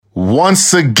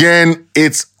Once again,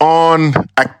 it's on.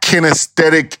 A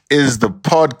Kinesthetic is the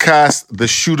podcast, The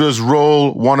Shooter's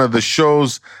Roll, one of the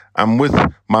shows. I'm with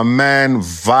my man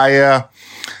via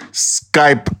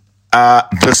Skype.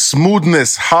 The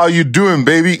Smoothness, how you doing,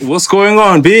 baby? What's going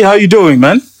on, B? How you doing,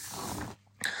 man?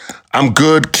 I'm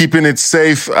good, keeping it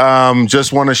safe.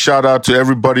 Just want to shout out to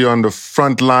everybody on the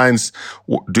front lines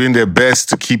doing their best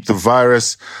to keep the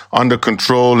virus under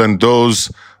control, and those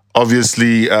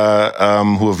obviously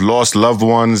who have lost loved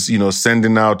ones,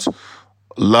 sending out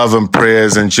love and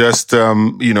prayers, and just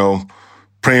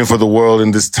praying for the world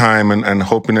in this time, and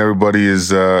hoping everybody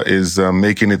is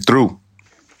making it through.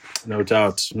 No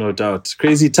doubt.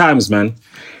 Crazy times, man.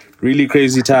 Really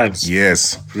crazy times.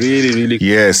 Yes. Really.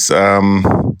 Yes.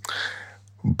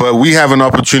 But we have an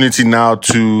opportunity now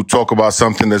to talk about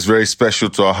something that's very special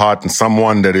to our heart, and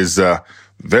someone that is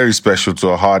very special to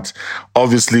our heart.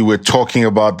 Obviously, we're talking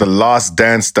about The Last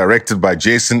Dance, directed by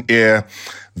Jason Eyre,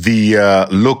 the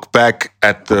look back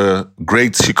at the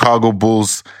great Chicago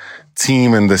Bulls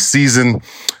team and the season.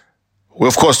 We're,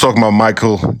 of course, talking about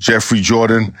Michael Jeffrey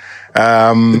Jordan.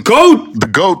 The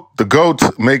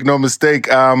GOAT, make no mistake.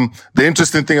 The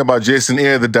interesting thing about Jason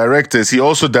Eyre, the director, is he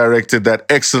also directed that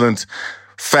excellent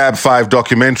Fab Five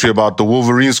documentary about the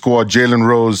Wolverine squad, Jalen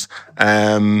Rose,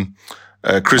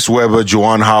 Chris Webber,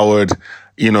 Juwan Howard,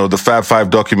 the Fab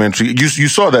Five documentary. You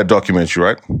saw that documentary,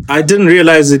 right? I didn't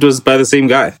realize it was by the same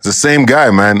guy. It's the same guy,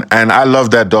 man. And I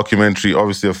love that documentary.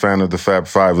 Obviously a fan of the Fab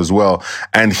Five as well.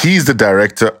 And he's the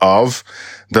director of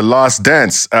The Last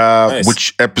Dance, nice.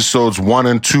 Which episodes 1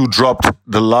 and 2 dropped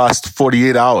the last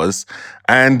 48 hours.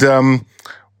 And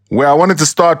where I wanted to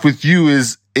start with you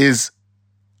is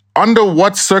under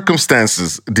what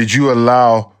circumstances did you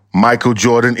allow Michael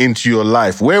Jordan into your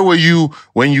life? Where were you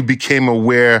when you became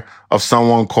aware of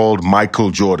someone called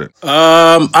Michael Jordan? We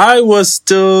were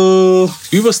still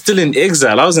in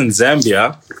exile. I was in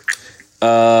Zambia.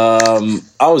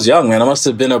 I was young, man. I must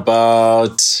have been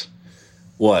about,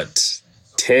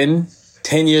 10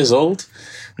 years old?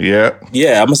 Yeah.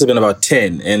 Yeah, I must have been about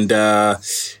 10. And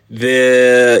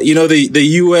the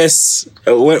US,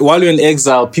 while you're in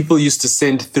exile, people used to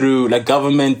send through, like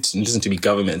government, listen to me,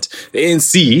 government. The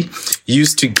ANC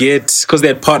used to get, because they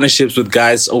had partnerships with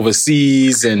guys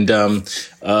overseas, and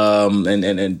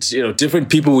different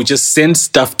people would just send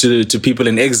stuff to people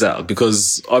in exile,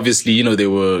 because obviously, we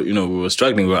were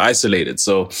struggling, we were isolated.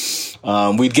 So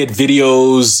we'd get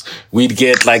videos, we'd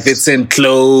get they'd send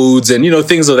clothes and,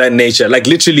 things of that nature,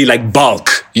 literally bulk,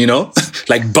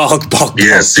 like bulk.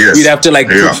 Yes. We'd have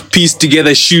to piece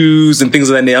together shoes and things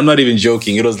of that nature. I'm not even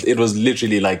joking. It was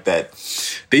literally like that.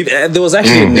 There was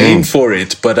actually a name for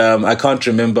it, but I can't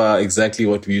remember exactly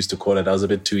what we used to call it. I was a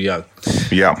bit too young.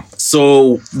 Yeah.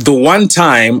 So the one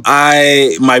time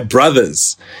my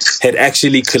brothers had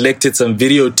actually collected some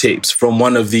videotapes from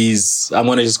one of these, I'm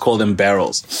going to just call them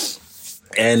barrels.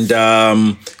 And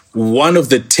one of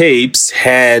the tapes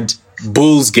had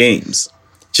Bulls games,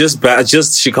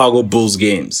 just Chicago Bulls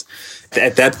games.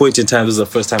 At that point in time, this was the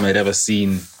first time I'd ever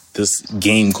seen this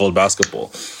game called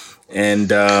basketball.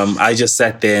 And I just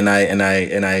sat there and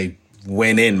I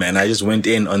went in, man. I just went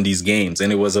in on these games.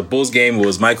 And it was a Bulls game. It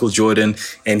was Michael Jordan,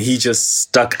 and he just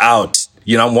stuck out.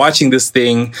 I'm watching this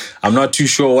thing. I'm not too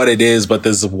sure what it is, but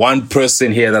there's one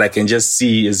person here that I can just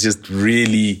see is just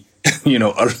really,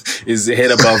 is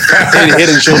head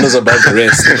and shoulders above the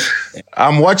rest.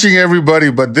 I'm watching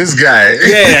everybody, but this guy.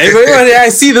 Yeah, I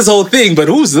see this whole thing, but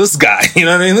who's this guy? You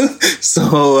know what I mean?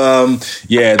 So,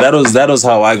 that was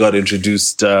how I got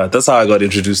introduced. That's how I got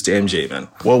introduced to MJ, man.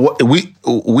 Well,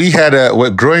 we had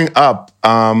growing up.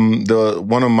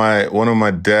 One of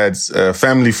my dad's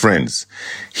family friends,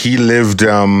 he lived.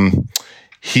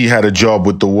 He had a job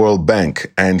with the World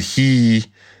Bank, and he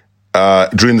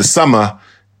during the summer,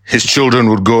 his children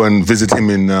would go and visit him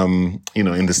in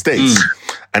the States.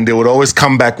 And they would always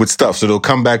come back with stuff. So they'll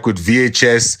come back with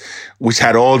VHS, which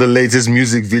had all the latest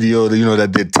music video,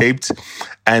 that they taped.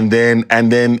 And then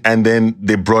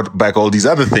they brought back all these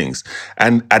other things.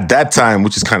 And at that time,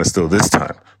 which is kind of still this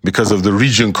time, because of the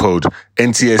region code,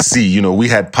 NTSC, we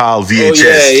had PAL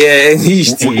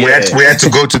VHS. Oh, yeah. We had to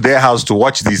go to their house to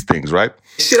watch these things, right?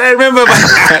 Shit, I remember.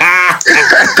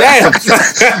 Damn.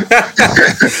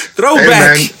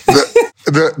 Throwback. Hey, man,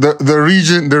 the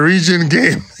region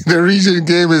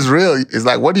game is real. It's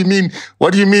like, what do you mean?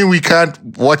 What do you mean we can't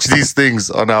watch these things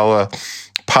on our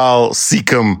PAL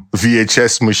Seacom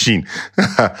VHS machine?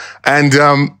 and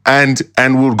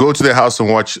we'll go to their house and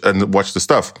watch the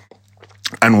stuff.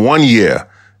 And one year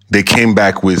they came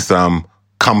back with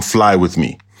Come Fly With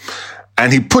Me.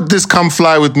 And he put this Come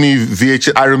Fly With Me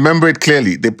VHS. I remember it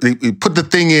clearly. They put the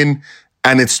thing in,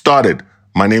 And it started.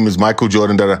 My name is Michael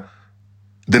Jordan.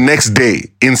 The next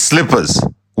day, in slippers,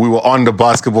 we were on the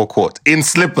basketball court. In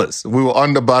slippers, we were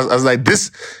on the I was like,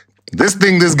 this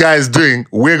thing this guy is doing,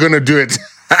 we're going to do it.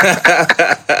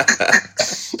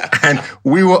 And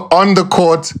we were on the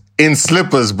court in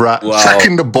slippers, bruh,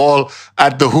 chucking the ball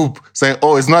at the hoop, saying,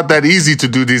 oh, it's not that easy to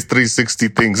do these 360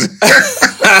 things.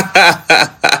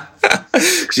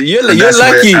 You're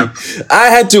lucky. I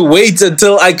had to wait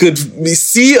until I could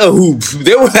see a hoop.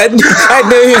 I'd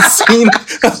never even seen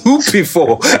a hoop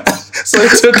before. So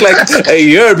it took like a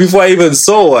year before I even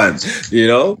saw one, you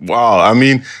know? Wow. I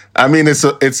mean,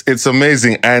 it's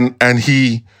amazing. And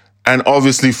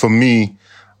obviously for me,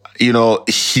 you know,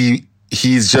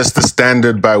 he's just the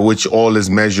standard by which all is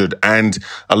measured. And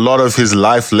a lot of his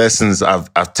life lessons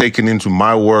I've taken into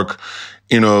my work,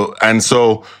 you know, and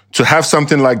so to have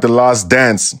something like The Last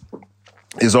Dance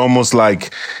is almost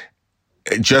like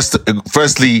just,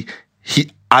 firstly,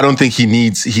 I don't think he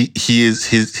needs,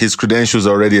 his credentials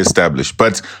are already established,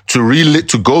 but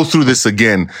to go through this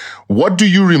again, what do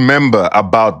you remember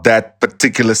about that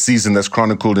particular season that's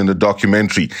chronicled in the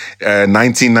documentary,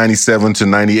 1997 to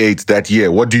 98, that year?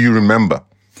 What do you remember?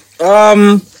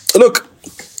 Look,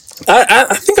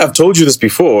 I think I've told you this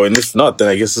before, and if not, then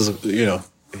I guess, you know,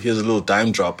 here's a little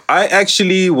dime drop. I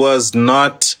actually was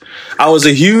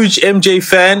a huge MJ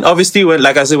fan, obviously, when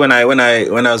I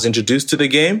was introduced to the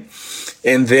game.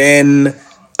 And then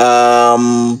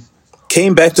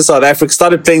came back to South Africa,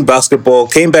 started playing basketball,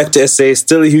 came back to SA,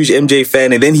 still a huge MJ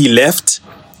fan, and then he left,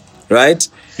 right?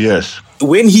 Yes.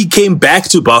 When he came back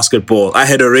to basketball, I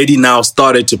had already now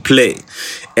started to play.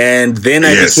 And then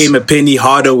I became a Penny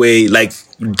Hardaway, like,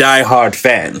 diehard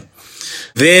fan.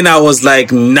 Then I was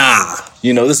like, nah,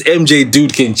 you know, this MJ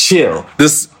dude can chill.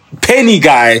 This Penny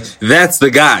guy, that's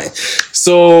the guy.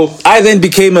 So I then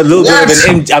became a little bit of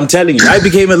an I'm telling you, I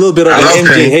became a little bit of an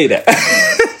MJ hater.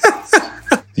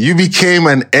 You became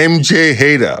an MJ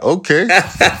hater. Okay.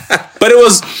 But it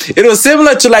was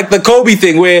similar to like the Kobe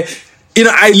thing where, you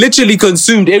know, I literally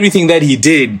consumed everything that he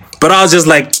did, but I was just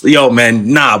like, yo,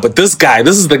 man, nah, but this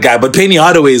is the guy. But Penny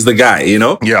Hardaway is the guy, you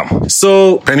know? Yeah.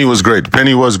 So Penny was great. And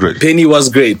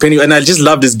I just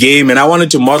loved his game, and I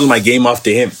wanted to model my game after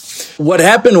him. What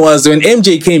happened was when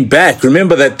MJ came back,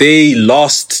 remember that they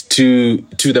lost to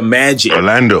the Magic.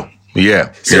 Orlando.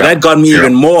 Yeah. So that got me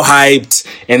even more hyped.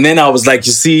 And then I was like,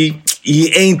 you see, he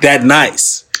ain't that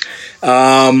nice.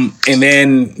 And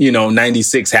then, you know,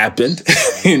 96 happened,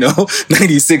 and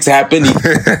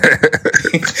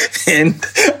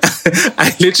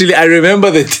I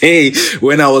remember the day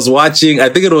when I was watching, I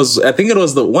think it was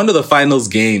one of the finals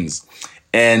games.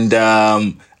 And,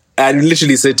 I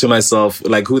literally said to myself,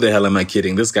 like, who the hell am I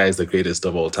kidding? This guy is the greatest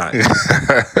of all time.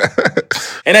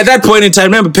 And at that point in time,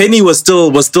 remember, Penny was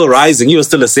still rising. He was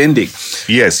still ascending.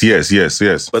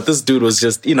 Yes. But this dude was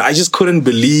just, you know, I just couldn't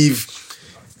believe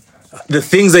the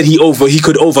things that he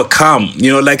could overcome.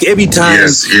 You know, like every time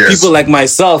people like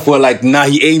myself were like, nah,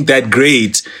 he ain't that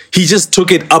great. He just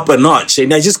took it up a notch.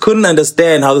 And I just couldn't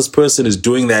understand how this person is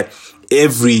doing that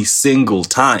every single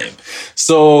time.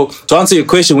 So to answer your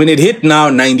question, when it hit now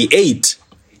 98,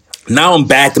 now I'm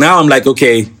back. Now I'm like,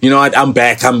 okay, you know what? I'm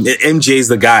back. MJ's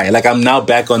the guy. Like I'm now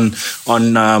back I'm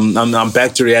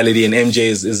back to reality, and MJ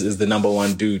is the number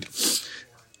one dude.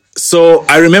 So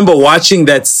I remember watching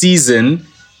that season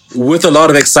with a lot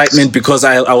of excitement because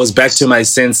I was back to my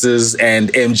senses,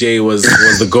 and MJ was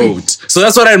the GOAT. So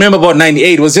that's what I remember about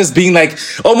 98, was just being like,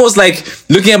 almost like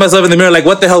looking at myself in the mirror, like,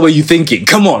 what the hell were you thinking?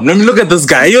 Come on, let me look at this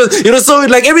guy. You know, so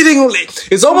like everything,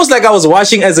 it's almost like I was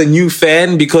watching as a new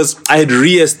fan because I had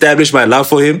reestablished my love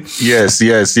for him. Yes.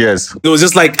 It was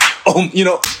just like,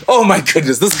 oh my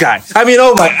goodness, this guy. I mean,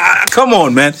 come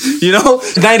on, man. You know,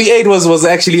 98 was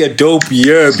actually a dope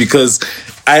year because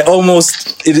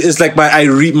it's like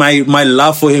my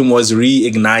love for him was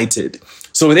reignited.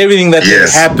 So with everything that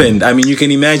happened, I mean, you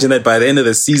can imagine that by the end of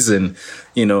the season,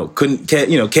 you know,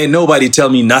 can nobody tell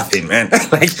me nothing, man.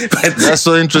 That's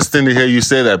so interesting to hear you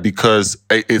say that, because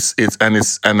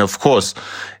and of course,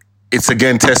 it's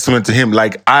again testament to him.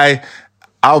 Like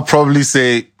I'll probably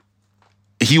say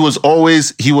he was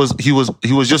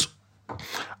just,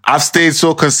 I've stayed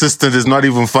so consistent, it's not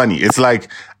even funny. It's like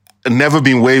never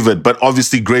been wavered, but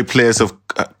obviously great players have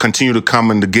continued to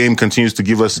come, and the game continues to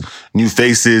give us new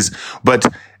faces. But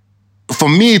for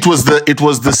me, it was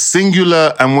the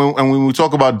singular, and when we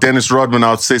talk about Dennis Rodman,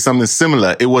 I would say something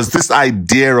similar. It was this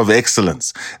idea of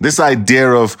excellence, this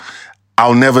idea of,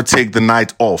 I'll never take the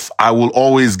night off. I will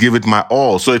always give it my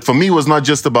all. So for me, it was not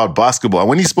just about basketball. And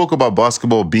when he spoke about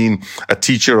basketball being a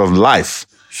teacher of life,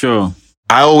 sure,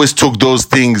 I always took those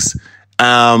things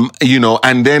You know,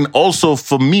 and then also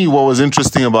for me, what was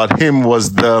interesting about him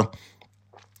was the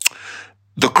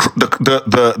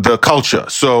culture.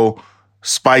 So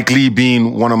Spike Lee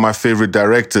being one of my favorite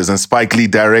directors, and Spike Lee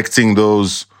directing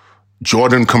those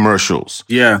Jordan commercials.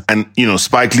 Yeah. And, you know,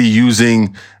 Spike Lee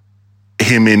using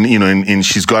him in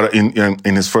She's Gotta,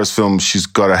 in his first film, She's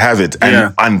Gotta Have It.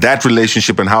 And, and that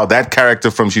relationship and how that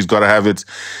character from She's Gotta Have It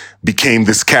became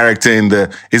this character in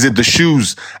Is It the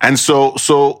Shoes? And so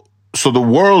the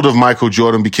world of Michael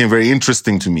Jordan became very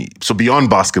interesting to me. So beyond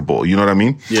basketball, you know what I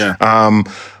mean? Yeah.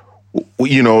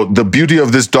 You know, the beauty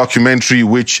of this documentary,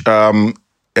 which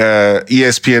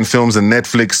ESPN Films and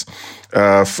Netflix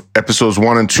episodes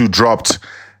 1 and 2 dropped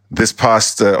this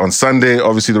past on Sunday.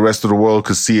 Obviously, the rest of the world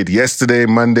could see it yesterday,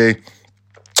 Monday.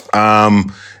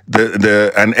 And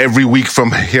every week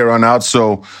from here on out.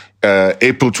 So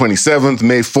April 27th,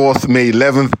 May 4th, May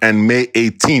 11th, and May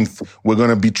 18th, we're going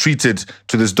to be treated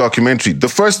to this documentary. The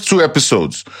first 2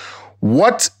 episodes,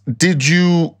 what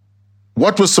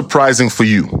was surprising for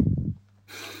you?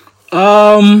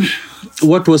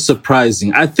 What was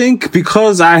surprising? I think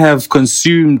because I have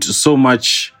consumed so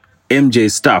much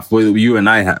MJ stuff, whether you and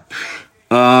I have,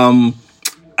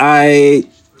 I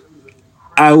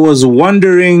was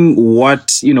wondering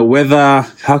whether,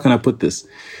 how can I put this?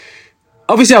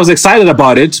 Obviously, I was excited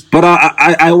about it, but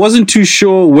I wasn't too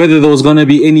sure whether there was going to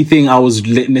be anything I was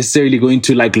necessarily going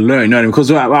to learn. You know what I mean?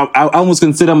 Because I almost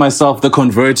consider myself the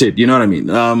converted. You know what I mean?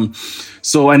 I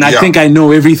think I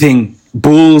know everything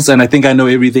Bulls, and I think I know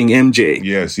everything MJ.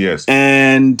 Yes.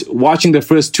 And watching the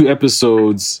first 2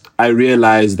 episodes, I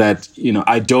realized that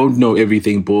I don't know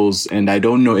everything Bulls, and I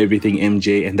don't know everything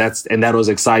MJ, and that was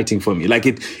exciting for me. Like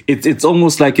it's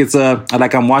almost like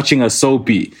like I'm watching a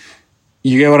soapy.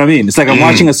 You get what I mean? It's like I'm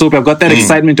watching a soapy. I've got that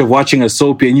excitement of watching a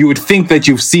soapy, and you would think that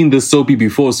you've seen this soapy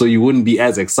before, so you wouldn't be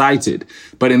as excited.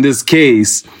 But in this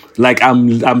case, like I'm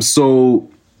involved.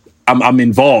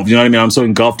 You know what I mean? I'm so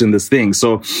engulfed in this thing.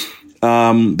 So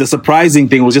the surprising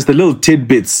thing was just the little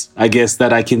tidbits, I guess,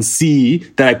 that I can see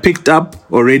that I picked up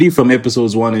already from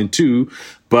episodes 1 and 2,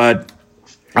 but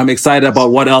I'm excited about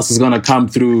what else is going to come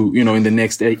through, in the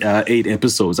next 8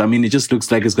 episodes. I mean, it just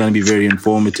looks like it's going to be very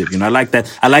informative. I like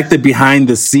that. I like the behind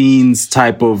the scenes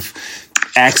type of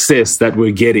access that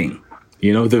we're getting.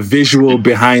 The visual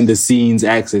behind the scenes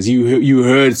access. You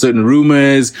heard certain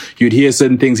rumors, you'd hear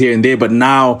certain things here and there, but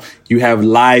now you have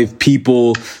live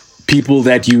people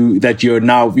that you're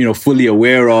now, fully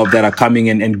aware of that are coming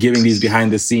in and giving these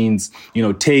behind the scenes,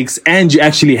 takes. And you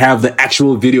actually have the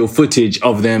actual video footage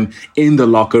of them in the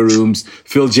locker rooms.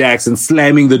 Phil Jackson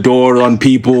slamming the door on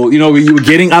people. You were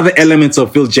getting other elements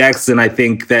of Phil Jackson, I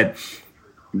think, that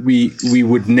we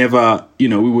would never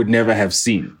have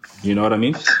seen. You know what I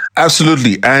mean?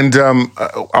 Absolutely. And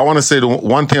I want to say the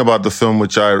one thing about the film,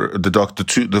 which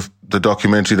the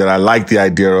documentary that I like the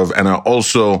idea of, and I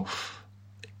also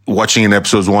watching in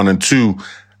episodes 1 and 2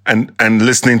 and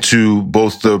listening to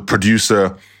both the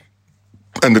producer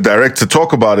and the director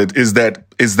talk about it is that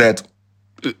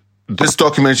this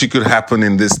documentary could happen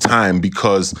in this time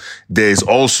because there's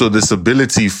also this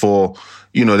ability for,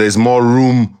 there's more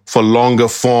room for longer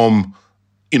form.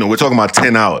 We're talking about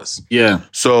 10 hours. Yeah.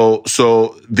 So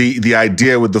the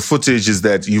idea with the footage is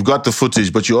that you've got the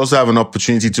footage, but you also have an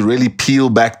opportunity to really peel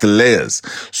back the layers.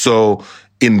 So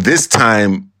in this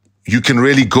time, you can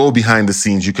really go behind the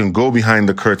scenes. You can go behind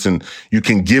the curtain. You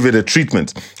can give it a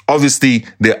treatment. Obviously,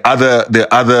 there are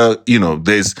other,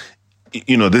 there's,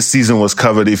 this season was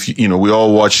covered we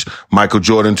all watched Michael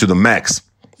Jordan to the max.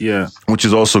 Yeah. Which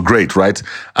is also great, right?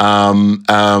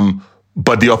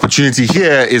 But the opportunity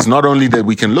here is not only that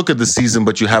we can look at the season,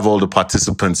 but you have all the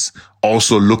participants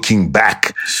also looking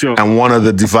back. Sure. And one of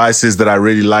the devices that I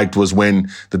really liked was when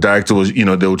the director was, they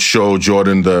would show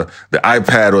Jordan the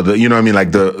iPad or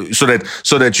so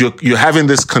that you're having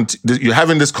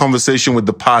this conversation with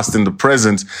the past and the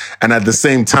present, and at the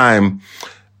same time,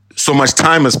 so much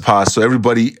time has passed, so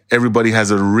everybody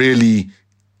has a really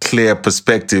clear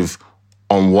perspective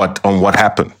on what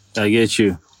happened. I get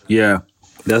you. Yeah.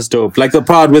 That's dope. Like the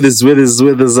part with his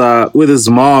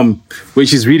mom, where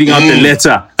she's reading out the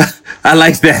letter. I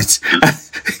like that.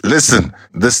 Listen,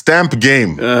 the stamp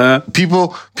game.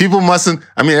 People mustn't.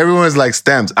 I mean, everyone's like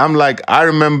stamps. I'm like, I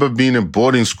remember being in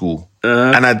boarding school,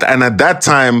 and at that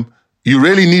time, you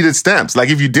really needed stamps. Like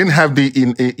if you didn't have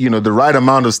the right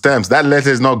amount of stamps, that letter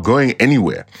is not going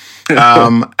anywhere.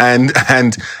 And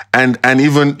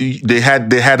even they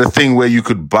had a thing where you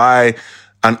could buy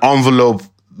an envelope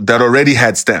that already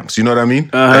had stamps. You know what I mean?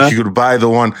 Like you could buy the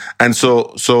one. And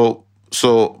so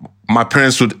my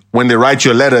parents would, when they write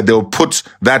you a letter, they'll put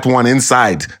that one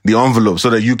inside the envelope so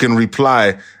that you can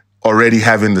reply already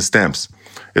having the stamps.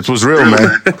 It was real,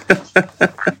 man.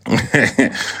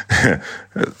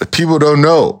 People don't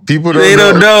know. They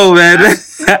don't know, man.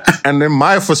 And then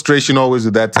my frustration always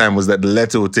at that time was that the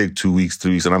letter would take 2 weeks,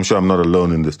 3 weeks, and I'm sure I'm not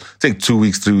alone in this. Take 2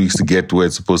 weeks, 3 weeks to get to where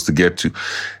it's supposed to get to.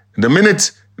 The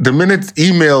minute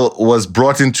email was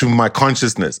brought into my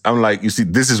consciousness, I'm like, you see,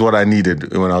 this is what I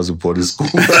needed when I was in boarding school.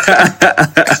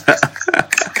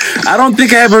 I don't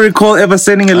think I ever recall ever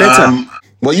sending a letter.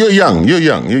 Well, you're young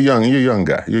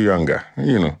guy.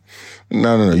 You know.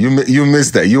 No. You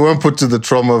missed that. You weren't put to the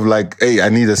trauma of like, hey, I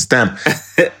need a stamp.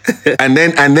 and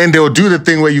then they'll do the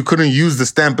thing where you couldn't use the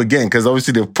stamp again because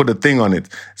obviously they've put a thing on it.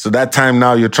 So that time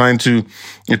now you're trying to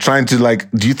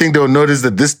like, do you think they'll notice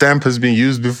that this stamp has been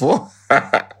used before?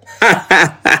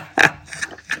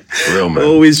 Real, man.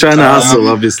 Always trying to hustle,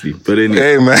 obviously. But anyway.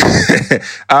 Hey,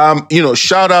 man.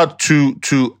 Shout out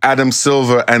to Adam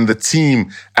Silver and the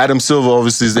team. Adam Silver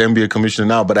obviously is the NBA commissioner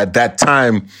now, but at that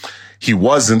time he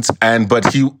wasn't.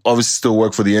 But he obviously still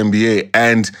worked for the NBA.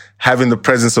 And having the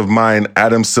presence of mind,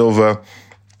 Adam Silver,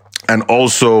 and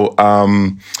also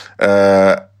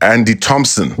Andy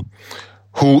Thompson,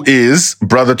 who is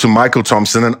brother to Michael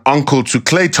Thompson and uncle to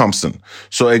Klay Thompson.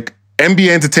 So NBA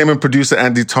entertainment producer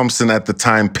Andy Thompson at the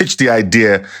time pitched the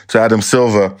idea to Adam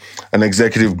Silver and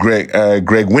executive Greg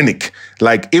Winnick.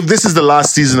 Like, if this is the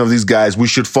last season of these guys, we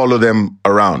should follow them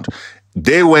around.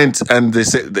 They went and they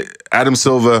said, Adam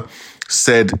Silver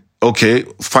said, okay,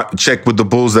 check with the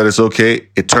Bulls that it's okay.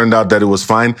 It turned out that it was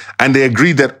fine. And they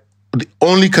agreed that the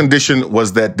only condition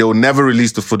was that they will never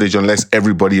release the footage unless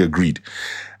everybody agreed.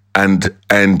 And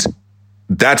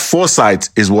that foresight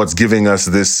is what's giving us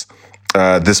this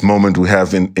moment we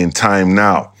have in time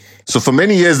now. So for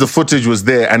many years, the footage was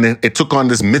there and it took on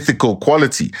this mythical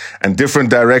quality, and different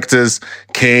directors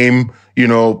came,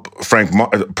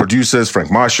 producers,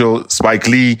 Frank Marshall, Spike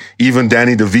Lee, even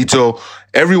Danny DeVito,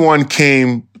 everyone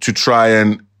came to try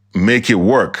and make it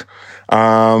work.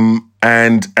 And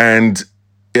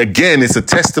again, it's a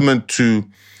testament to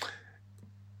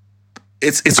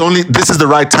this is the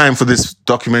right time for this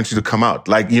documentary to come out.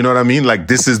 Like, you know what I mean? Like,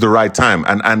 this is the right time.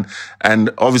 And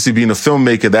obviously being a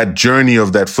filmmaker, that journey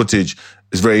of that footage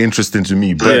is very interesting to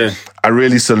me. But yeah. I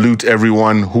really salute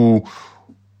everyone who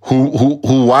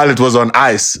while it was on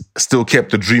ice still kept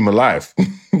the dream alive.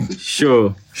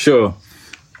 Sure.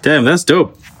 Damn, that's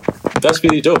dope. That's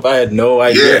really dope. I had no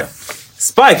idea. Yeah.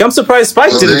 Spike, I'm surprised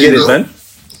Spike didn't get it, man.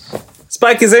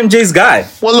 Spike is MJ's guy.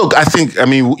 Well, look,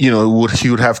 he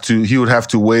would have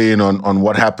to weigh in on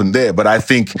what happened there. But I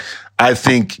think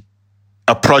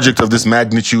a project of this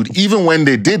magnitude, even when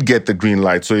they did get the green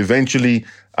light, so eventually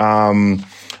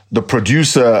the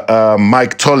producer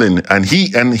Mike Tollin, and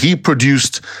he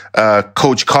produced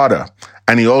Coach Carter,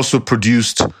 and he also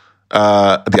produced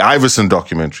the Iverson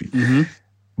documentary. Mm-hmm.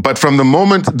 But from the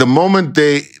moment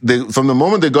they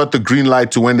got the green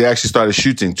light to when they actually started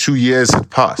shooting, 2 years had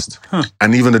passed. Huh.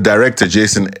 And even the director,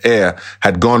 Jason Ayre,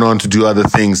 had gone on to do other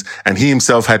things. And he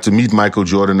himself had to meet Michael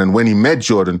Jordan. And when he met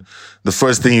Jordan, the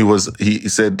first thing he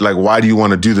said, like, why do you want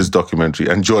to do this documentary?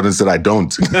 And Jordan said, I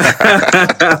don't. So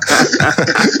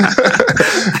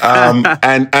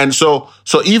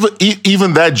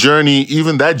even that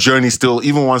journey still,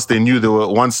 even once they knew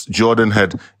once Jordan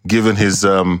had given his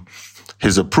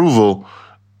approval,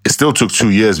 it still took 2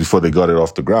 years before they got it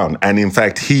off the ground. And in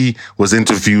fact, he was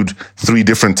interviewed 3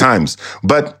 different times.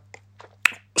 But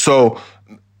so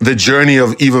the journey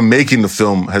of even making the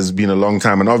film has been a long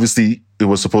time. And obviously it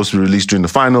was supposed to be released during the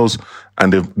finals,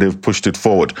 and they've pushed it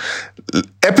forward.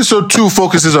 Episode 2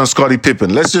 focuses on Scottie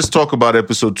Pippen. Let's just talk about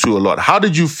episode 2 a lot. How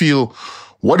did you feel?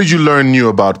 What did you learn new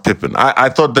about Pippen? I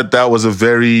thought that was a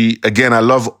very, again, I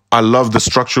love the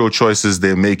structural choices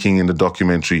they're making in the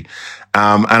documentary.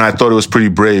 And I thought it was pretty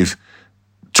brave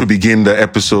to begin the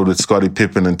episode with Scottie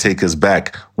Pippen and take us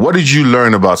back. What did you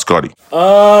learn about Scottie?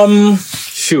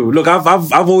 Look,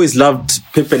 I've always loved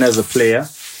Pippen as a player.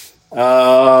 We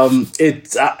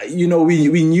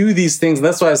knew these things. And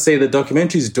that's why I say the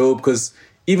documentary is dope, because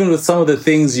even with some of the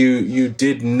things you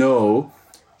did know,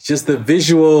 just the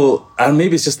visual, and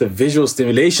maybe it's just the visual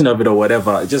stimulation of it or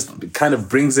whatever, it just kind of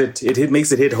brings it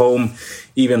makes it hit home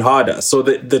even harder. So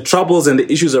the troubles and the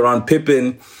issues around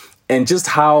Pippen and just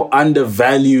how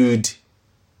undervalued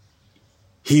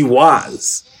he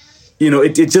was,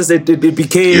 it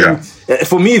became,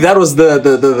 for me, that was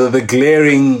the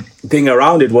glaring thing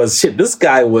around it was, shit, this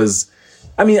guy was,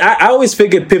 I always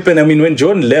figured Pippen, when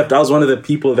Jordan left, I was one of the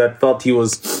people that thought he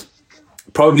was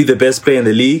probably the best player in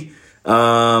the league.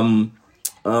 During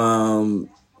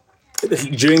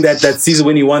that season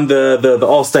when he won the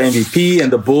All-Star MVP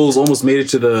and the Bulls almost made it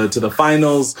to the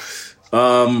finals,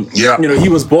 He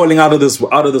was balling out of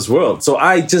this world. So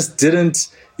I just didn't,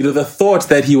 the thought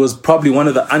that he was probably one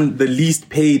of the least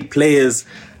paid players,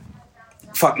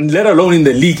 let alone in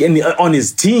the league, on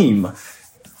his team.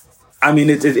 I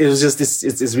mean, it was just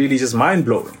it's really just mind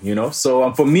blowing,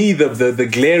 So for me, the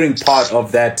glaring part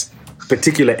of that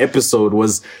particular episode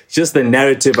was just the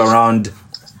narrative around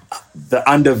the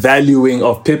undervaluing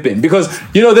of Pippen, because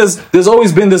there's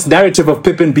always been this narrative of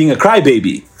Pippen being a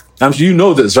crybaby. I'm sure you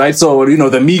know this, right? So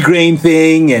the migraine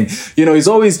thing, and he's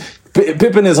always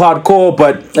Pippen is hardcore,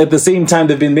 but at the same time,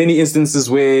 there've been many instances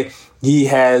where he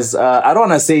has I don't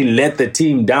want to say let the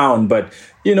team down, but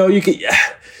you can.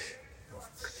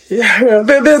 Yeah,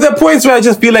 there are points where I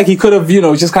just feel like he could have,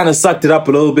 just kind of sucked it up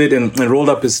a little bit and rolled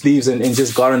up his sleeves and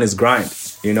just got on his grind,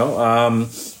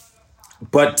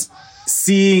 But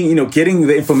seeing, getting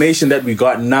the information that we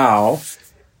got now,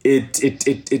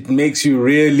 it makes you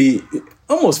really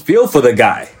almost feel for the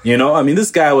guy, I mean,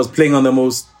 this guy was playing on the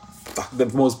most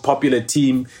popular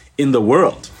team in the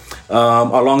world,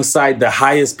 alongside the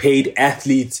highest paid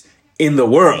athlete in the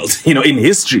world, in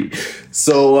history.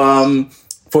 So,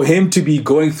 for him to be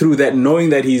going through that, knowing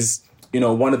that he's,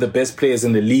 one of the best players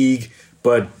in the league,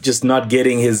 but just not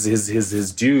getting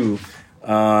his due,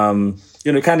 kind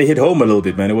of hit home a little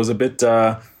bit, man. It was a bit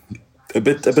tough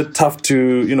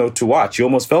to watch. You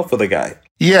almost felt for the guy.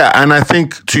 Yeah, and I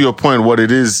think to your point, like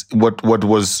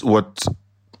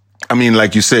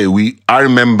you say, I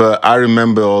remember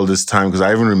all this time, because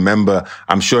I even remember,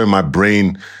 I'm sure in my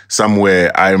brain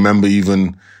somewhere, I remember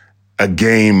even a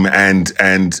game and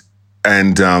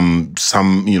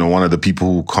some, one of the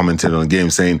people who commented on the game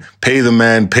saying, pay the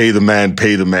man, pay the man,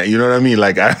 pay the man. You know what I mean?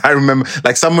 Like, I remember,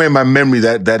 like, somewhere in my memory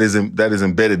that is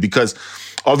embedded, because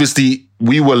obviously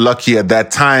we were lucky at that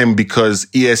time because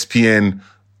ESPN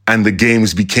and the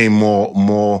games became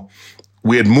more,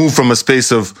 we had moved from a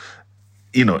space of,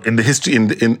 in the history,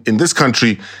 in this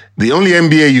country, the only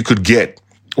NBA you could get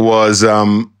was,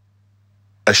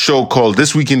 a show called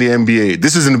This Week in the NBA.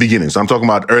 This is in the beginning, so I'm talking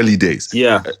about early days.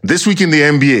 Yeah. This Week in the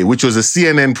NBA, which was a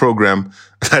CNN program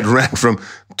that ran from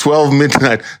 12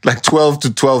 midnight, like 12 to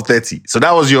 12:30. So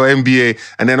that was your NBA.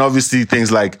 And then obviously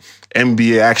things like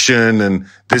NBA Action and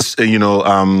this,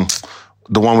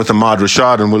 the one with Ahmad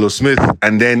Rashad and Willow Smith.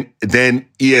 And then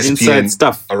ESPN Inside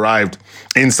Stuff arrived.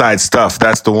 Inside Stuff,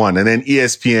 that's the one. And then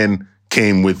ESPN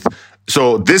came with,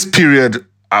 so this period,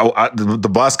 the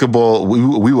basketball,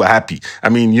 we were happy. I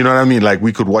mean, you know what I mean? Like,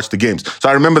 we could watch the games. So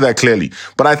I remember that clearly.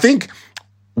 But I think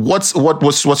what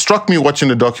struck me watching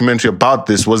the documentary about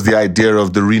this was the idea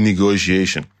of the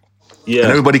renegotiation. Yeah.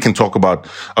 And everybody can talk about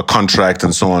a contract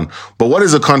and so on. But what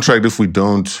is a contract if we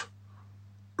don't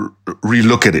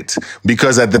relook at it?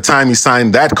 Because at the time he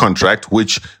signed that contract,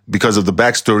 which, because of the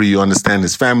backstory, you understand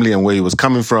his family and where he was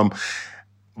coming from.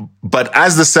 But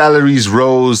as the salaries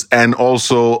rose and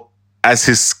also as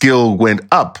his skill went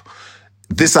up,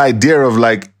 this idea of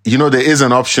like, there is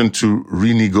an option to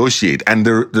renegotiate, and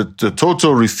the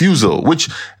total refusal, which,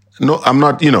 no, I'm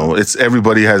not, it's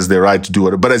everybody has their right to do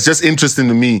it, but it's just interesting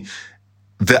to me,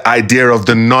 the idea of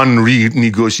the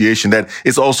non-renegotiation, that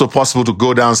it's also possible to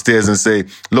go downstairs and say,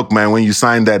 look, man, when you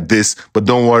sign this, but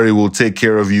don't worry, we'll take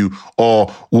care of you,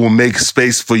 or we'll make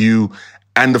space for you.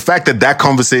 And the fact that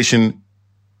conversation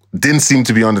didn't seem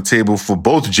to be on the table for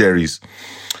both Jerrys,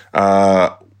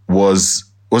 was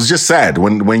just sad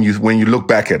when you look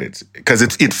back at it, because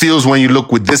it feels, when you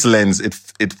look with this lens,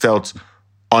 it felt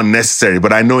unnecessary.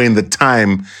 But I know in the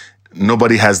time,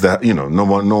 nobody has the no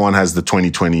one has the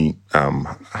 2020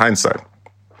 hindsight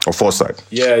or foresight.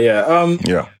 Yeah.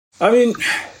 I mean,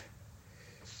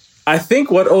 I think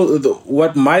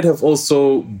what might have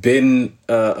also been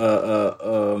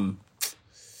a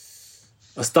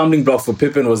stumbling block for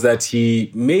Pippen was that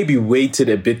he maybe waited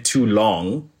a bit too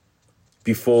long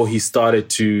before he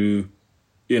started to,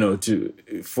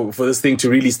 for this thing to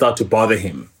really start to bother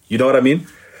him. You know what I mean?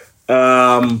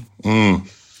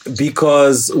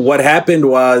 Because what happened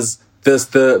was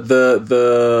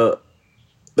the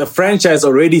franchise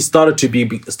already started to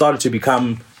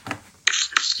become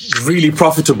really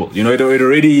profitable. It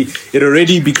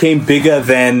already became bigger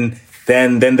than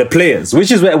the players,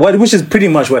 which is pretty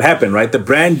much what happened, right? The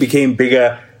brand became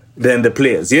bigger than the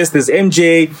players. Yes, there's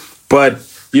MJ, but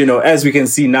as we can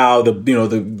see now, the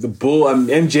Bull,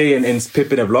 MJ and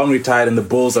Pippen have long retired, and the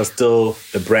Bulls are still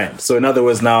the brand. So in other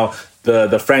words, now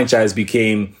the franchise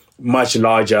became much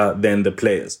larger than the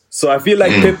players. So I feel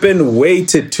like Pippen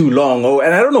waited too long.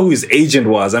 And I don't know who his agent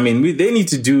was. I mean, they need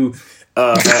to do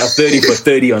a 30 for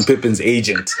 30 on Pippen's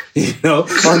agent,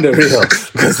 on the real,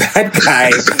 because that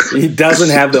guy, he doesn't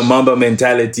have the Mamba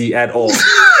mentality at all.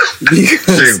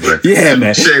 Shame, man. Yeah,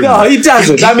 man. Shame, No, man. he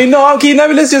doesn't. I mean, no, okay,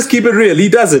 let's just keep it real. He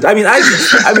doesn't. I mean,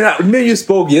 me and you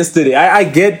spoke yesterday.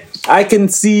 I can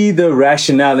see the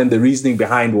rationale and the reasoning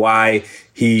behind why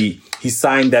he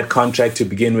signed that contract to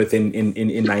begin with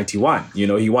in 91. You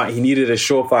know, he needed a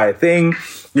surefire thing.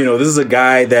 You know, this is a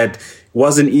guy that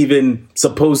wasn't even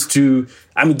supposed to.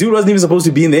 I mean, dude wasn't even supposed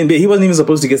to be in the NBA. He wasn't even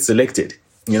supposed to get selected.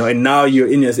 You know, and now you're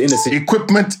in a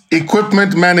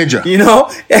equipment manager. You know,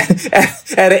 at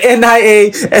an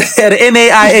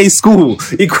NAIA school,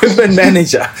 equipment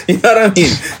manager. You know what I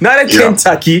mean? Not at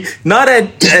Kentucky, not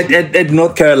at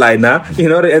North Carolina. You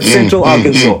know, at Central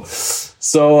Arkansas.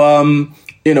 So,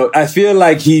 you know, I feel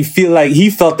like he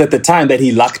felt at the time that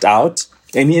he lucked out,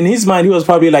 and in his mind, he was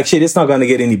probably like, "Shit, it's not going to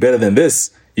get any better than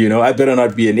this." You know, I better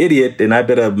not be an idiot, and I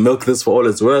better milk this for all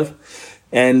it's worth.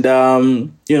 And,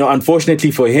 you know,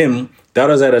 unfortunately for him, that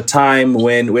was at a time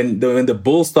when the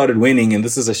Bulls started winning, and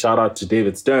this is a shout out to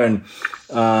David Stern,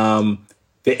 the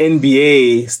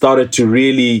NBA started to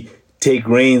really take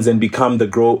reins and become the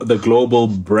global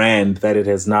brand that it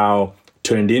has now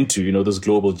turned into, you know, this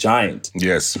global giant.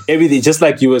 Yes. Everything, just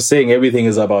like you were saying, everything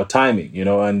is about timing, you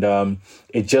know, and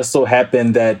it just so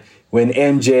happened that when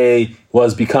MJ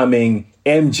was becoming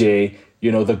MJ,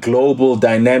 you know, the global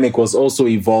dynamic was also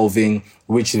evolving,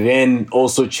 which then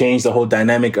also changed the whole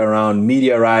dynamic around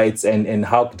media rights and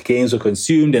how games were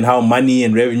consumed and how money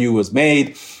and revenue was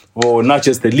made for not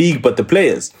just the league, but the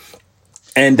players.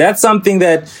 And that's something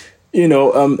that, you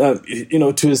know,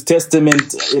 to his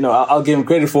testament, you know, I'll give him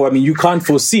credit for. I mean, you can't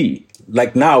foresee.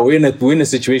 Like now, we're in a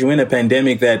situation, we're in a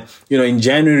pandemic that, you know, in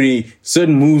January,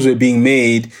 certain moves were being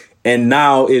made. And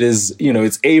now it is, you know,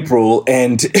 it's April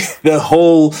and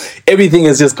everything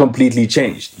has just completely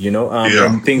changed, you know,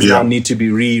 and things now need to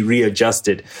be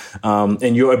readjusted.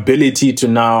 And your ability to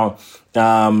now,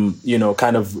 you know,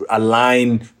 kind of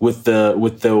align with the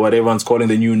what everyone's calling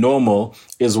the new normal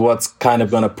is what's kind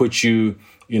of going to put you,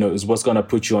 you know, is what's going to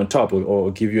put you on top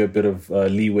or give you a bit of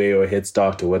leeway or head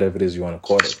start or whatever it is you want to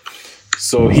call it.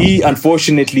 So he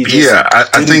unfortunately just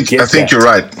I think you're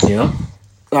right. You know.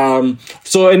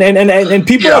 So and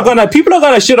people are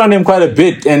gonna shit on him quite a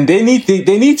bit, and they need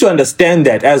to understand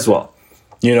that as well,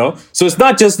 you know. So it's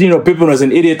not just, you know, Pippen was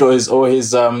an idiot or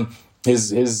his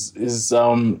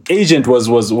agent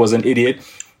was an idiot.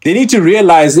 They need to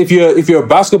realize if you're a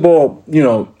basketball, you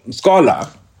know, scholar,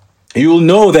 you'll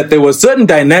know that there were certain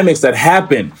dynamics that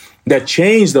happened that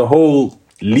changed the whole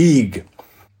league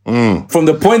from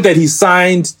the point that he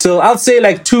signed till I'll say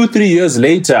like 2-3 years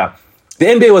later. The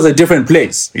NBA was a different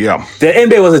place. Yeah. The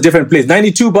NBA was a different place.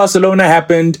 92 Barcelona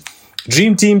happened.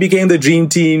 Dream Team became the Dream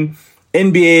Team.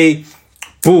 NBA,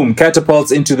 boom,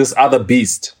 catapults into this other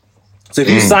beast. So if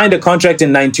you signed a contract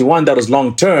in 91 that was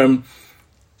long term,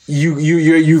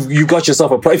 you got yourself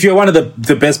a problem. If you're one of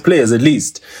the best players, at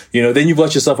least, you know, then you've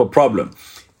got yourself a problem.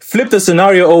 Flip the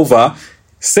scenario over.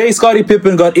 Say Scottie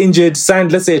Pippen got injured,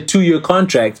 signed, let's say, a 2-year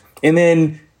contract, and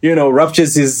then, you know,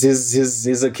 ruptures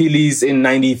his Achilles in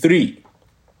 93.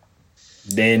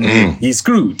 Then he's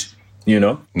screwed, you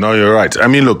know? No, you're right. I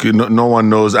mean, look, no one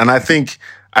knows. And I think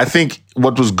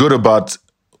what was good about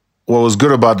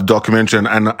the documentary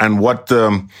and what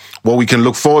we can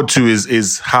look forward to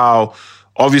is how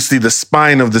obviously the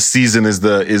spine of the season is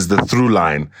the through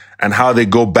line, and how they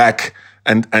go back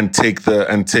and take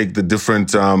the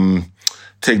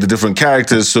different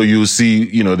characters. So you see,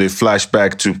 you know, they flash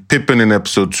back to Pippen in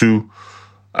episode 2.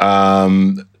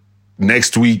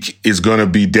 Next week is going to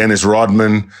be Dennis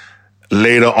Rodman.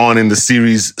 Later on in the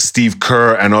series, Steve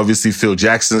Kerr and obviously Phil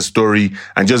Jackson's story,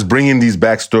 and just bringing these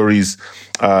backstories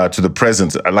to the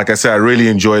present. Like I said, I really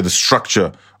enjoy the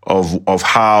structure of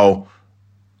how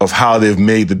they've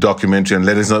made the documentary and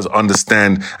letting us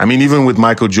understand. I mean, even with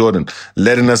Michael Jordan,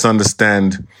 letting us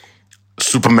understand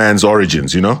Superman's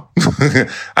origins, you know?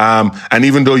 And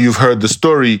even though you've heard the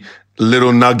story,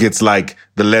 little nuggets like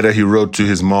the letter he wrote to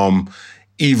his mom,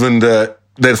 even the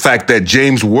fact that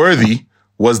James Worthy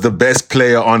was the best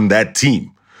player on that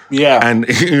team. Yeah. And,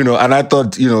 you know, and I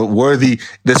thought, you know, Worthy,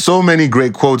 there's so many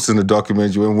great quotes in the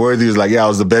documentary when Worthy was like, yeah, I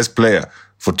was the best player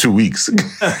for 2 weeks.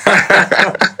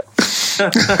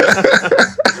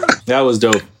 That was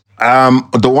dope.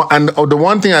 The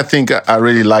one thing I think I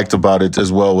really liked about it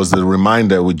as well was the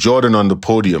reminder with Jordan on the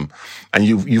podium, and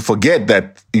you forget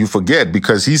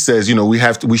because he says, you know,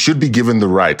 we should be given the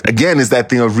right. Again, it's that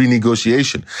thing of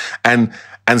renegotiation, and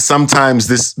sometimes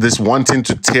this wanting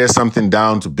to tear something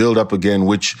down to build up again,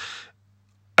 which,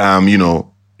 you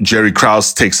know, Jerry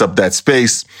Krause takes up that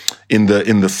space in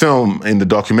the film, in the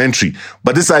documentary.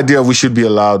 But this idea of we should be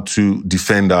allowed to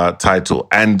defend our title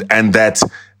and that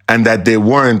they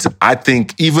weren't, I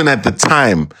think, even at the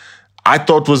time, I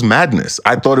thought was madness.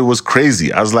 I thought it was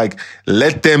crazy. I was like,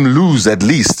 let them lose at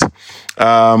least.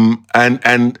 And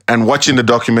watching the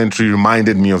documentary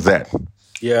reminded me of that.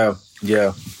 Yeah.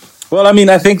 Well, I mean,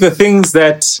 I think the things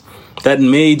that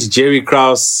made Jerry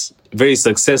Krause very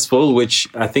successful, which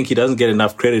I think he doesn't get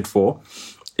enough credit for,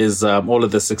 is all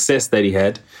of the success that he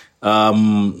had,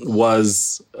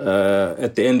 was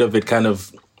at the end of it kind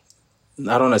of,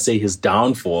 I don't want to say his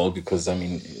downfall, because I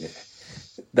mean,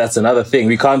 that's another thing.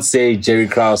 We can't say Jerry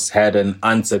Krause had an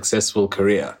unsuccessful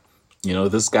career. You know,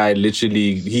 this guy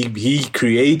literally, he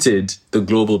created the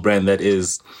global brand that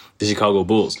is the Chicago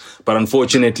Bulls. But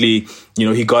unfortunately, you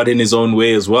know, he got in his own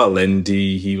way as well. And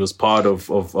he was part of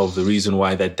the reason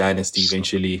why that dynasty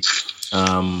eventually,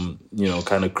 you know,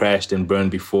 kind of crashed and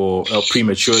burned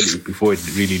prematurely before it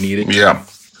really needed to. Yeah.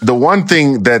 The one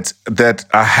thing that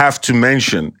I have to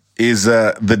mention is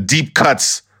the deep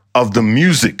cuts of the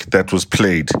music that was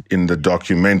played in the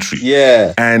documentary.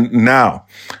 Yeah. And now,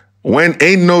 when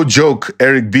Ain't No Joke,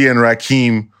 Eric B. and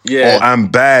Rakim, Yeah. or I'm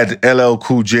Bad, LL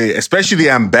Cool J, especially the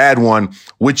I'm Bad one,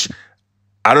 which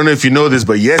I don't know if you know this,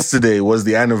 but yesterday was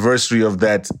the anniversary of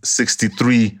that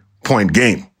 63-point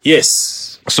game.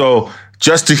 Yes. So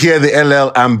just to hear the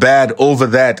LL I'm Bad over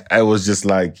that, I was just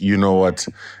like, you know what?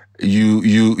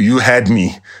 You had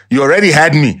me. You already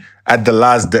had me at the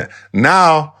last day.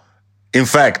 Now, in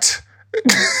fact,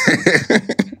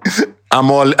 I'm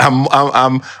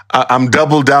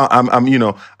double down.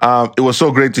 It was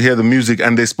so great to hear the music,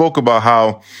 and they spoke about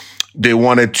how they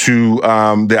wanted to,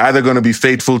 they're either going to be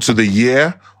faithful to the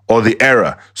year or the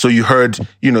era. So you heard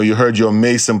your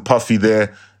Mason Puffy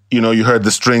there, you heard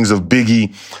the strings of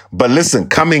Biggie. But listen,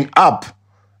 coming up,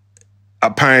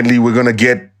 apparently we're going to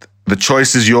get The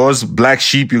Choice Is Yours, Black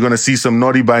Sheep. You're going to see some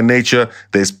Naughty by Nature.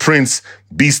 There's Prince,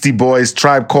 Beastie Boys,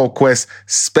 Tribe Called Quest,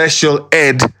 Special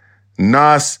Ed,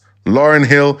 Nas, Lauryn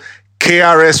Hill,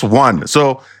 KRS-One.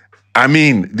 So, I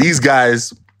mean, these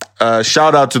guys,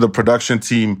 shout out to the production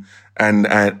team and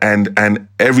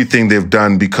everything they've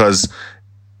done, because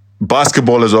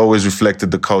basketball has always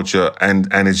reflected the culture, and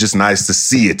it's just nice to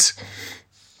see it.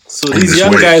 So these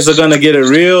young guys are going to get a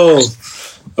real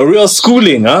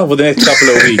schooling, for the next couple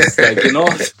of weeks. Like, you know,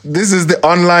 this is the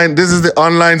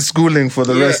online schooling for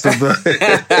the rest of the.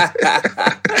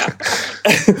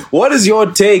 What is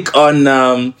your take on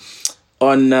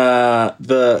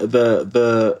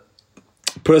the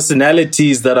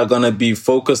personalities that are going to be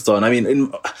focused on? I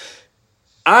mean,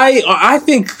 I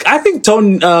think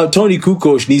Tony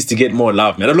Kukoc needs to get more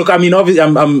love, man. Look, I mean, obviously,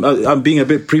 I'm being a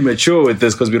bit premature with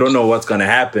this because we don't know what's going to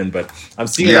happen. But I'm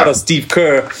seeing a lot of Steve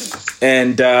Kerr,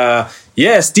 and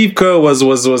Steve Kerr was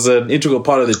an integral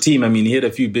part of the team. I mean, he hit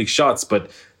a few big shots,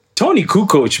 but Tony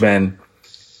Kukoc, man,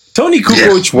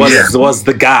 was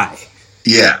the guy.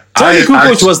 Yeah, Tony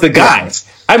Kukoc was the guy. Yeah.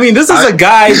 I mean, this is a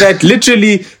guy that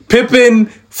literally Pippen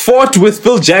fought with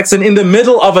Phil Jackson in the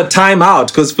middle of a timeout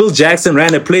because Phil Jackson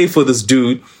ran a play for this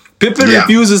dude. Pippen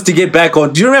refuses to get back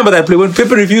on. Do you remember that play when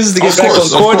Pippen refuses to get back on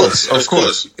court? Of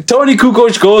course. Tony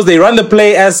Kukoc goes. They run the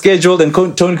play as scheduled, and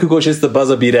Tony Kukoc hits the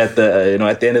buzzer beat at the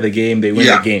end of the game. They win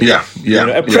the game.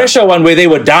 A pressure one where they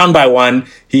were down by one.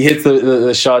 He hits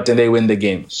the shot and they win the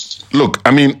game. Look,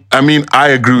 I mean, I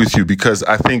agree with you, because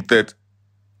I think that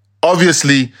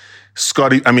obviously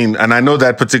Scotty, I mean, and I know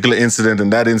that particular incident,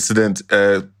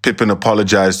 Pippen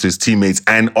apologized to his teammates,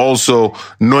 and also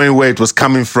knowing where it was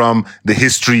coming from, the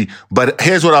history. But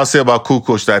here's what I'll say about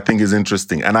Kukoc that I think is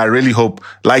interesting. And I really hope,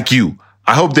 like you,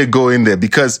 I hope they go in there,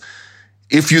 because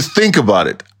if you think about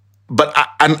it,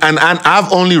 and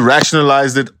I've only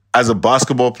rationalized it as a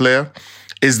basketball player,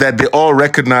 is that they all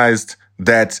recognized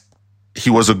that he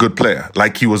was a good player.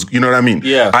 Like he was, you know what I mean?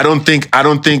 Yeah. I don't think,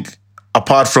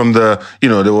 apart from I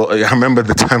remember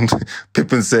the time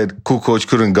Pippen said Kukoc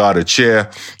couldn't guard a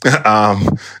chair.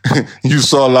 You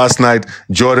saw last night,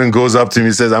 Jordan goes up to him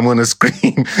and says, I'm going to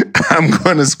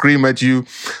scream at you.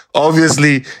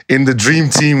 Obviously, in the Dream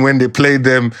Team, when they played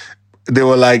them, they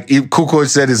were like, Kukoc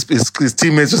said his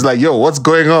teammates was like, yo, what's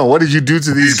going on? What did you do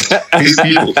to these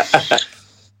people?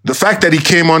 The fact that he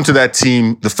came onto that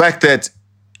team, the fact that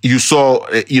you saw,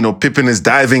 Pippen is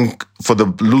diving for the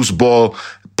loose ball,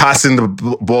 passing the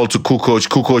ball to Kukoc.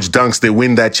 Kukoc dunks. They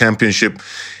win that championship.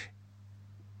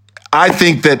 I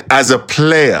think that as a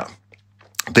player,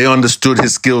 they understood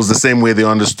his skills the same way they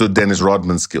understood Dennis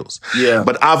Rodman's skills. Yeah.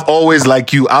 But I've always,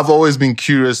 like you, I've always been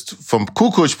curious from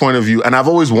Kukoc's point of view, and I've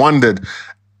always wondered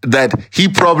that he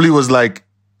probably was like,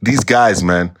 these guys,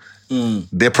 man,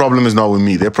 their problem is not with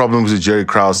me. Their problem is with Jerry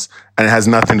Krause, and it has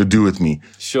nothing to do with me.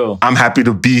 Sure. I'm happy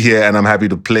to be here, and I'm happy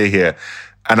to play here.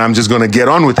 and I'm just going to get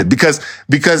on with it because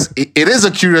it is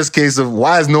a curious case of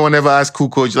why has no one ever asked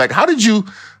Kukoc, like,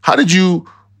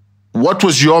 what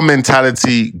was your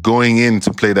mentality going in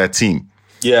to play that team?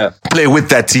 Yeah. Play with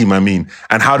that team, I mean,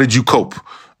 and how did you cope?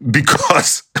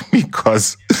 Because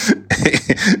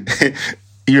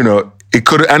you know, it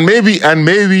could, and maybe,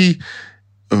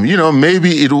 you know,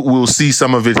 maybe we'll see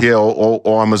some of it here,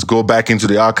 or I must go back into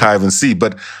the archive and see.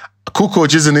 But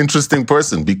Kukoc is an interesting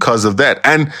person because of that.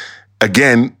 And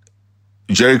again,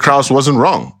 Jerry Krause wasn't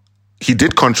wrong. He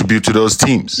did contribute to those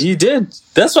teams. He did.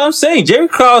 That's what I'm saying. Jerry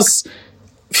Krause,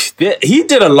 he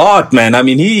did a lot, man. I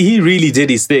mean, he really did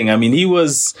his thing. I mean, he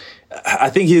was, I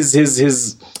think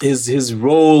his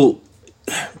role,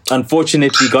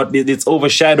 unfortunately, it's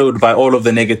overshadowed by all of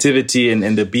the negativity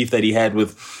and the beef that he had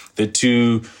with the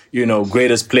two, you know,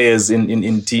 greatest players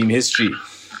in team history.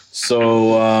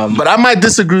 So, but I might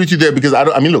disagree with you there because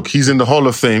I mean, look, he's in the Hall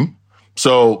of Fame.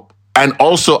 So, and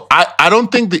also, I don't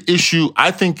think the issue,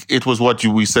 I think it was what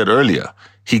we said earlier.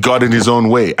 He got in his own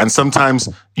way. And sometimes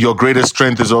your greatest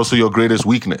strength is also your greatest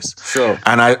weakness. Sure.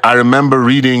 And I remember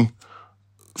reading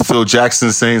Phil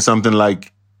Jackson saying something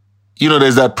like, you know,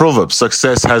 there's that proverb,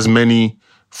 success has many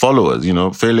followers, you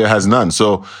know, failure has none.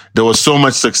 So there was so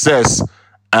much success.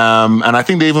 And I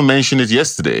think they even mentioned it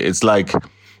yesterday. It's like,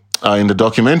 in the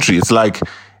documentary, it's like,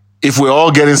 if we're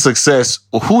all getting success,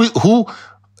 who,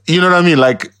 you know what I mean?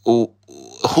 Like,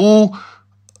 who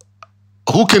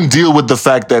can deal with the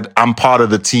fact that I'm part of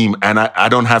the team and I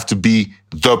don't have to be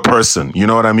the person? You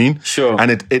know what I mean? Sure.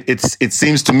 And it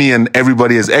seems to me, and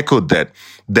everybody has echoed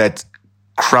that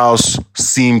Krause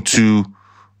seemed to,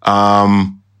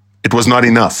 it was not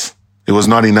enough. It was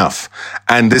not enough.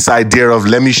 And this idea of,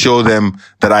 let me show them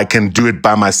that I can do it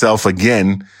by myself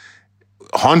again,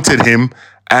 haunted him.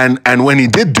 And when he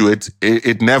did do it,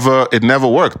 it never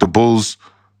worked. The Bulls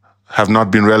have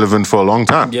not been relevant for a long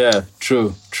time. Yeah,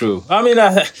 true. I mean,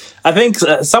 I think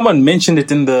someone mentioned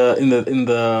it in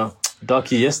the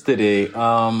docu yesterday.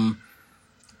 I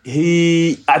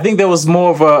think there was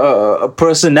more of a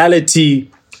personality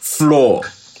flaw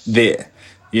there,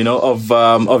 you know,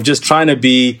 of just trying to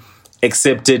be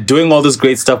accepted, doing all this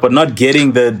great stuff, but not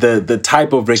getting the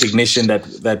type of recognition that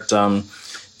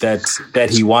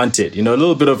he wanted. You know, a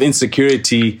little bit of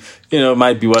insecurity, you know,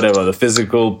 might be whatever, the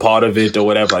physical part of it or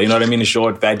whatever. You know what I mean? The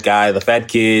short, fat guy, the fat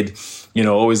kid, you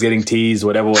know, always getting teased,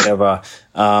 whatever.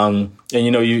 And, you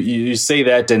know, you say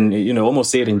that and, you know, almost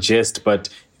say it in jest, but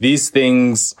these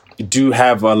things do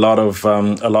have a lot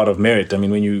of merit. I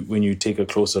mean, when you take a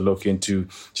closer look into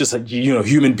just, you know,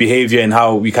 human behavior and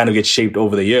how we kind of get shaped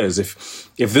over the years.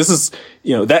 If this is,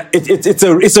 you know, that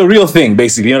it's a real thing,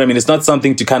 basically. You know what I mean? It's not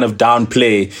something to kind of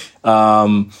downplay.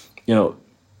 You know,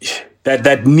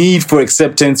 that need for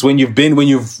acceptance when you've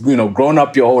you know, grown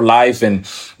up your whole life and,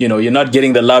 you know, you're not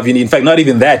getting the love you need. In fact, not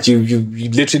even that, you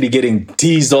literally getting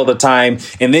teased all the time.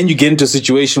 And then you get into a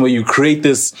situation where you create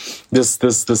this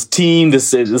team, this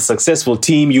successful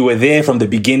team. You were there from the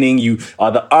beginning. You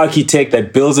are the architect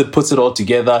that builds it, puts it all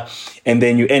together. And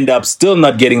then you end up still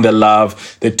not getting the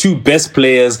love. The two best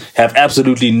players have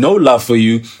absolutely no love for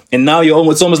you. And now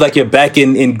it's almost like you're back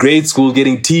in grade school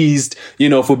getting teased, you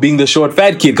know, for being the short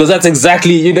fat kid. Because that's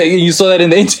exactly, you saw that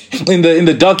in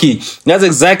the docu. That's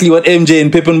exactly what MJ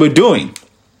and Pippen were doing.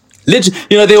 Literally,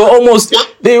 you know, they were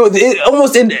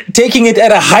almost taking it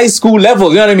at a high school level.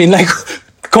 You know what I mean? Like,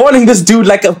 calling this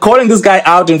guy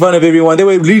out in front of everyone. They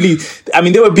were really, I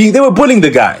mean, they were bullying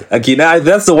the guy. Okay, now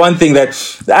that's the one thing that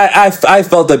I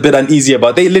felt a bit uneasy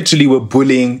about. They literally were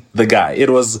bullying the guy. It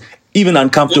was even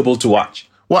uncomfortable to watch.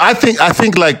 Well, I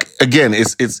think like, again,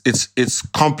 it's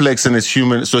complex and it's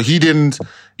human. So he didn't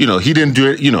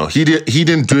do it. You know, he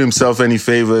didn't do himself any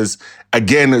favors.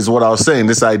 Again, is what I was saying.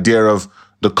 This idea of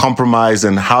the compromise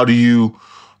and how do you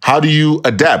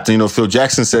adapt? You know, Phil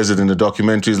Jackson says it in the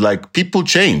documentary. It's like, people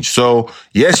change. So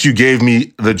yes, you gave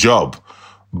me the job,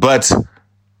 but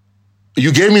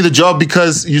you gave me the job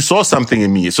because you saw something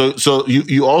in me. So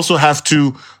you also have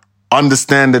to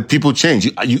understand that people change.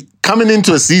 You coming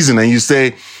into a season and you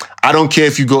say, I don't care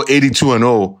if you go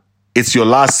 82-0, it's your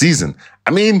last season.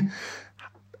 I mean,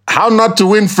 how not to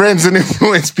win friends and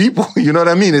influence people? You know what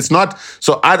I mean? It's not.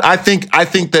 So I think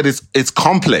that it's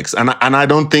complex, and I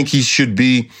don't think he should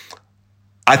be.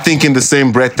 I think in the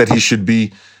same breath that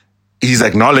he's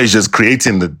acknowledged as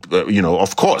creating the. You know,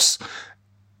 of course,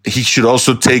 he should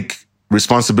also take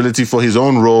responsibility for his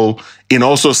own role in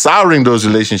also souring those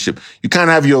relationships. You can't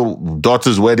have your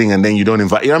daughter's wedding and then you don't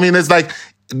invite. You know what I mean? It's like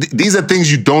these are things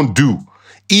you don't do,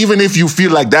 even if you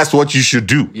feel like that's what you should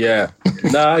do. Yeah,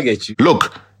 no, I get you.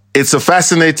 Look. It's a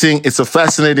fascinating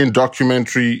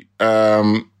documentary.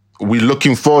 we're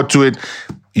looking forward to it.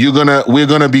 We're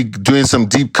gonna be doing some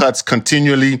deep cuts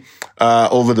continually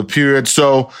over the period.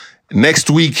 So next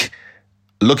week,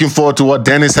 looking forward to what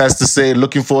Dennis has to say.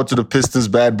 Looking forward to the Pistons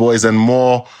Bad Boys and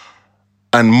more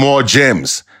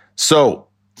gems. So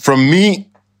from me,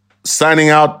 signing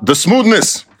out, The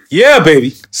Smoothness. Yeah,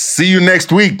 baby. See you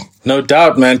next week. No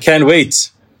doubt, man. Can't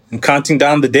wait. I'm counting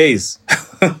down the days.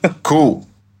 Cool.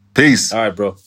 Peace. All right, bro.